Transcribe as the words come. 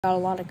Got a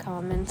lot of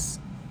comments,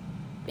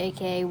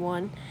 aka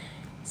one,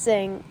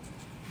 saying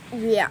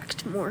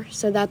react more.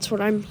 So that's what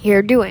I'm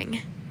here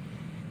doing.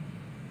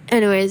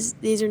 Anyways,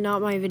 these are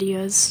not my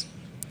videos.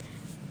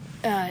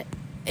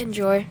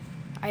 Enjoy.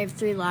 I have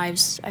 3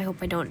 lives. I hope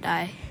I don't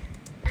die.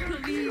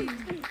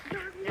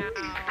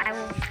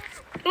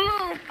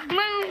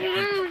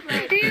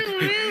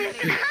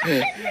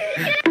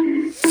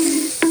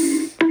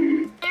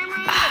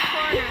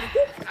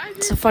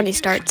 It's a funny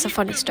start. It's a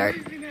funny start.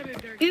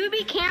 UB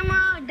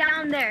camera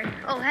down there.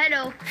 Oh,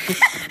 hello.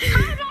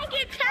 How did I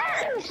get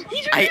tagged?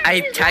 I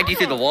tagged you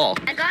through the wall.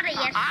 I got it,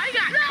 yes. I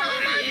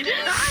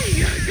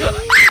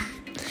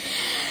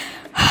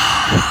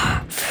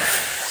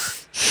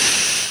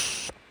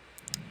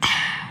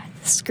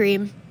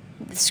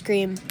The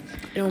scream.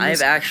 I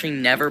have actually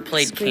never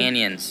played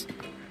Canyons.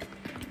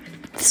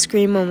 The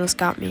scream almost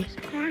got me.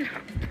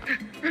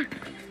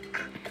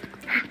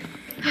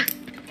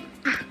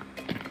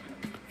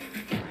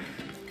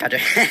 Gotcha.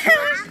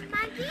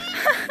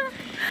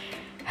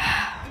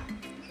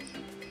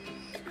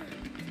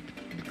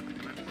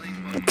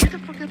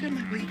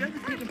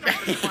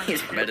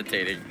 He's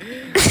meditating.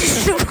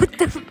 What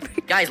the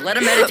frick? Guys, let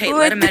him meditate.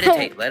 Let him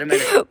meditate. Let him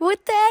meditate.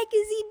 What the heck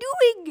is he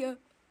doing?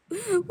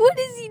 What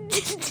is he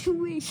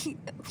doing?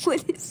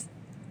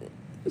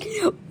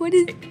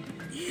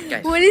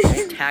 Guys, What is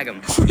don't tag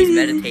him. He's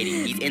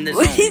meditating. He's in the zone.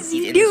 What is He's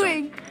he in the zone.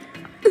 doing?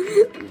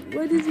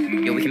 What is he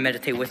doing? Yo, we can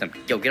meditate with him.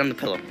 Yo, get on the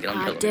pillow. Get on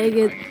the pillow. Dang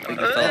it.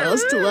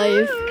 Lost to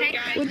life.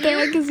 What the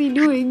heck is he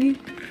doing?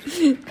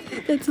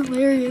 That's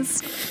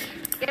hilarious.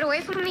 Get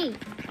away from me.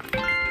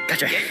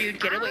 Gotcha. Yeah, dude,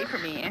 get away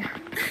from me.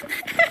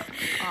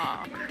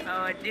 Oh,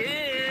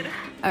 dude.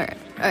 Alright.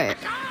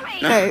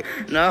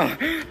 No.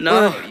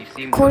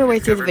 Quarter way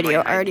through the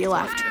video, I already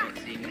left.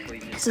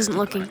 This isn't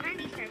looking.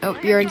 Oh,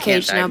 you're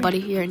encaged now, buddy.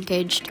 You're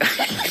encaged.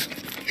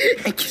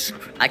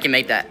 I can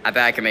make that. I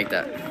bet I can make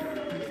that.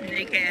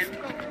 They can.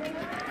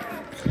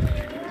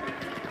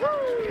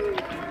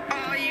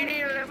 Oh, you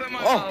need a little bit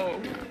more. Oh.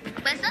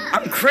 What's up?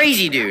 I'm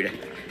crazy, dude.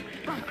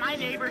 My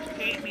neighbors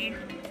hate me.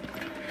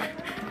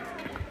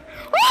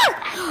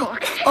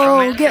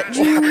 Oh, get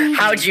juked.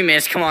 How'd you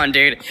miss? Come on,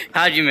 dude.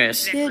 How'd you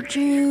miss? Get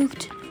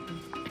juked.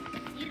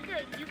 You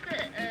could just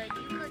get a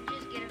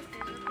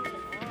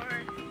physical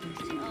or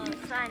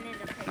sign in the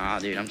paper. Nah,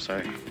 dude, I'm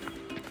sorry.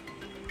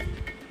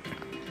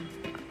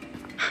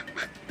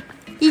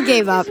 He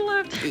gave up.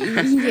 He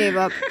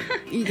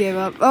gave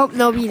up. Oh,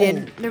 no, he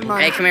didn't. Never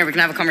mind. Hey, come here. We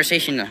can have a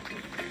conversation now.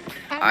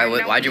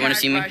 Alright, why'd you want to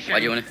see me?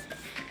 Why'd you want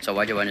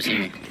to see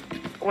me?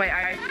 Wait,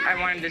 I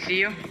wanted to see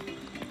you.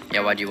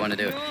 Yeah, why'd you want to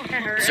do it?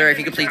 Sir, if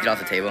you could please get off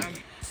the table.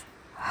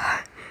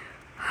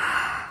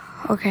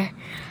 Okay.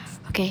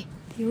 The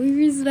only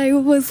reason I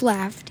almost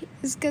laughed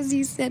is because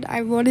he said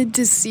I wanted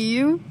to see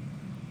you.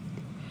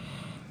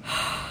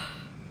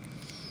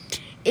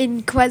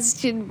 In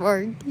question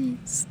mark, he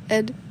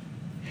said.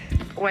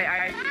 Wait,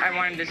 I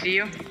wanted to see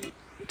you.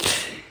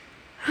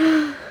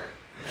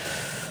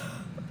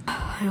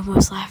 I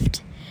almost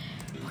laughed.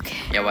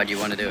 Okay. Yeah, why'd you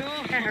want to do it?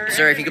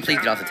 Sir, if you could please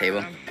get off the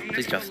table.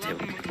 Please get off the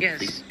table. Yes,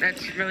 Please.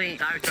 that's really.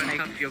 I was trying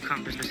to help your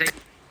conversation.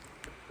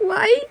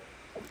 Why?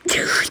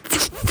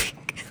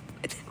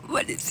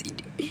 What is he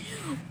doing?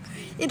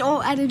 It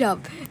all added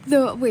up.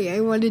 Wait,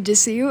 I wanted to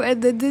see you,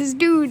 and then this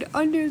dude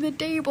under the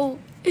table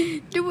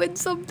doing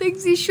some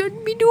things he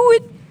shouldn't be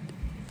doing.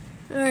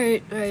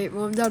 Alright,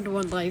 well, I'm down to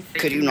 1 life.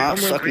 Could you not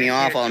suck me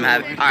off while I'm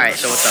having... Alright,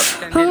 so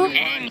what's up?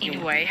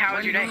 Anyway, how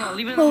was your day?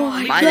 Oh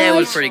my My day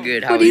was gosh. pretty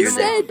good. How What was he your day?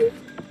 said?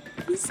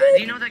 He Do said...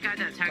 you know that guy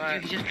that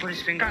tagged you? He just put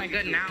his finger. Kind of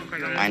good now.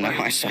 I know,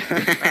 I saw.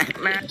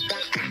 Man.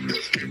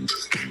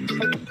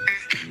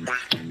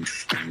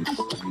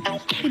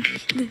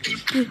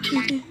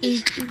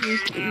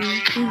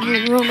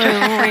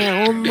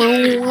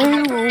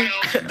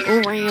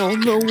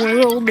 Around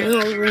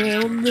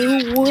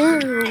the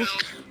world.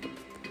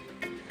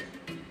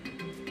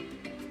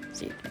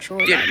 See,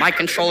 controller Dude, died. my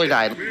controller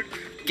died.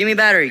 Give me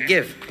battery.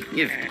 Give.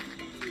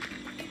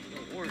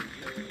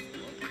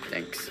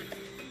 Thanks.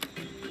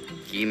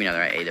 Give me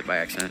another. I ate it by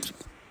accident.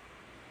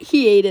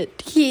 He ate it.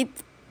 This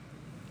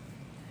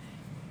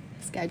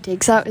guy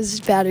takes out his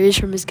batteries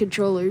from his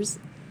controllers,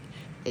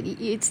 and he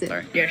eats it.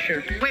 Sorry. Yeah,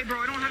 sure. Wait, bro,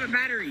 I don't have a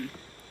battery.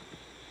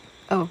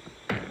 Oh.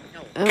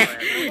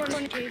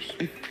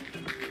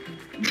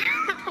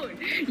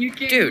 You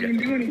can't Dude. even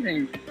do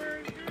anything.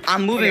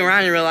 I'm moving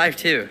around in real life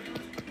too.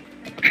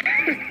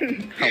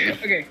 Help me.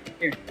 Okay,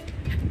 here.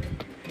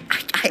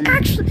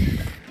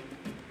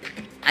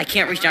 I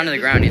can't reach down to the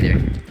ground either.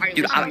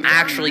 Dude, I'm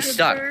actually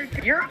stuck.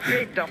 You're a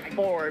bit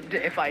deformed,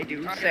 if I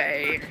do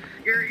say.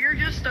 You're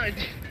just a...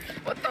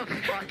 What the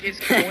fuck is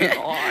going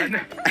on?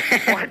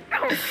 What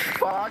the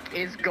fuck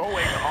is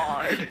going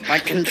on? My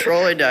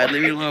controller died.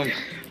 Leave me alone.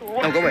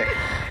 No, go away.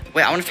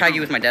 Wait, I want to tag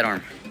you with my dead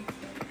arm.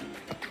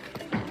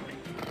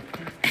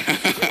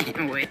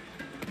 Wait.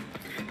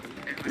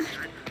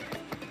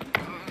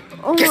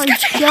 Oh my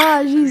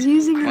gosh, he's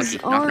using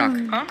his Monkey, knock,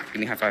 arm. knock.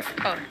 Give me a high five.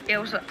 Oh, yeah,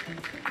 what's up?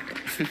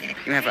 Give me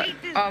a high five.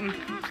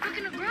 Look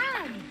in the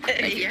ground.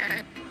 Thank you.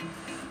 Yeah.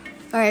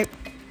 Alright.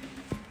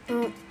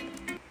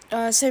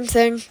 Well, same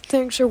thing.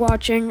 Thanks for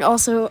watching.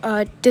 Also,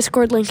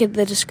 Discord link in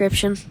the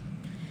description.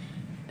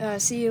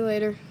 See you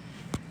later.